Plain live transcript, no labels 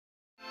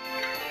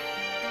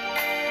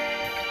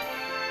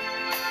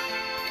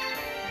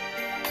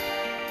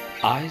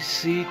I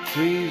see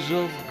trees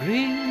of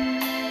green,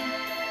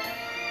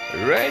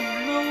 red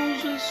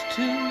roses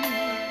too.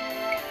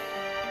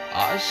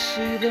 I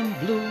see them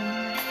bloom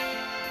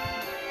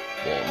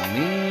for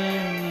me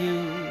and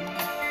you.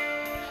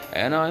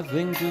 And I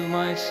think to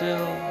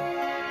myself,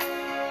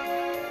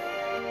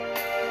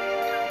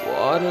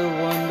 what a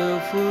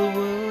wonderful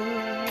world.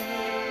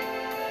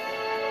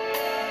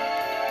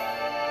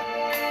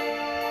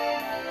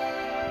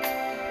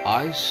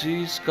 I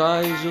see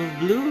skies of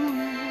blue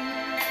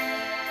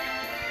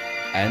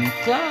and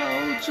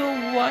clouds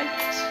of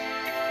white,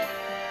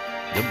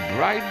 the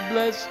bright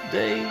blessed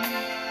day,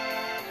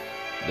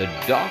 the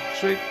dark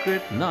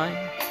sacred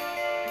night.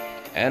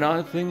 And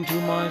I think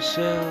to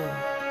myself,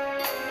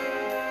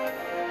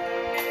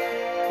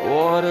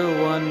 what a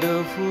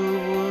wonderful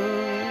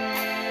world.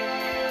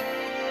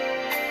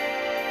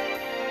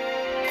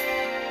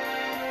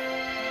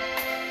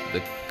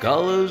 The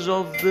colors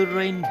of the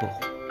rainbow,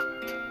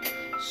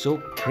 so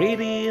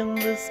pretty in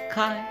the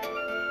sky,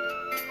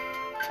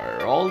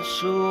 are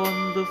also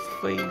on the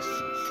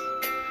faces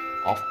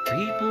of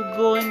people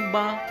going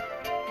by.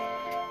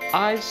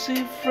 I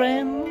see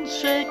friends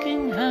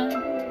shaking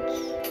hands,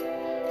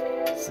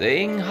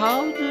 saying,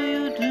 how do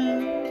you do?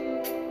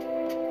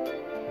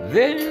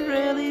 They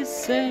really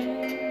say,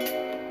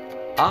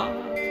 I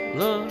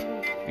love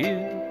you.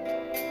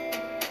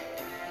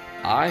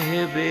 I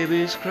hear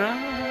babies cry,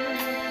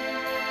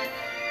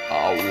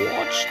 I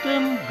watch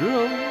them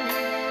grow.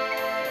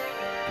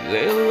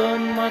 They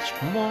learn much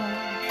more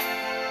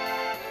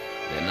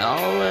than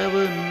I'll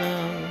ever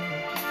know.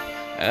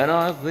 And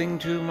I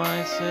think to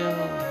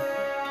myself,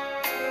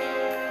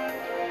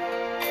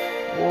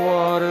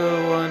 what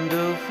a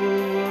wonderful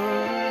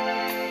world.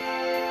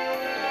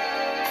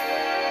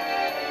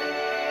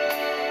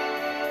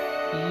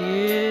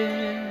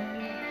 Yeah,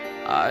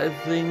 I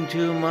think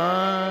to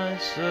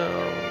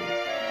myself,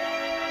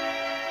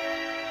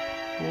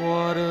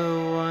 what a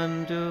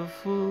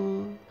wonderful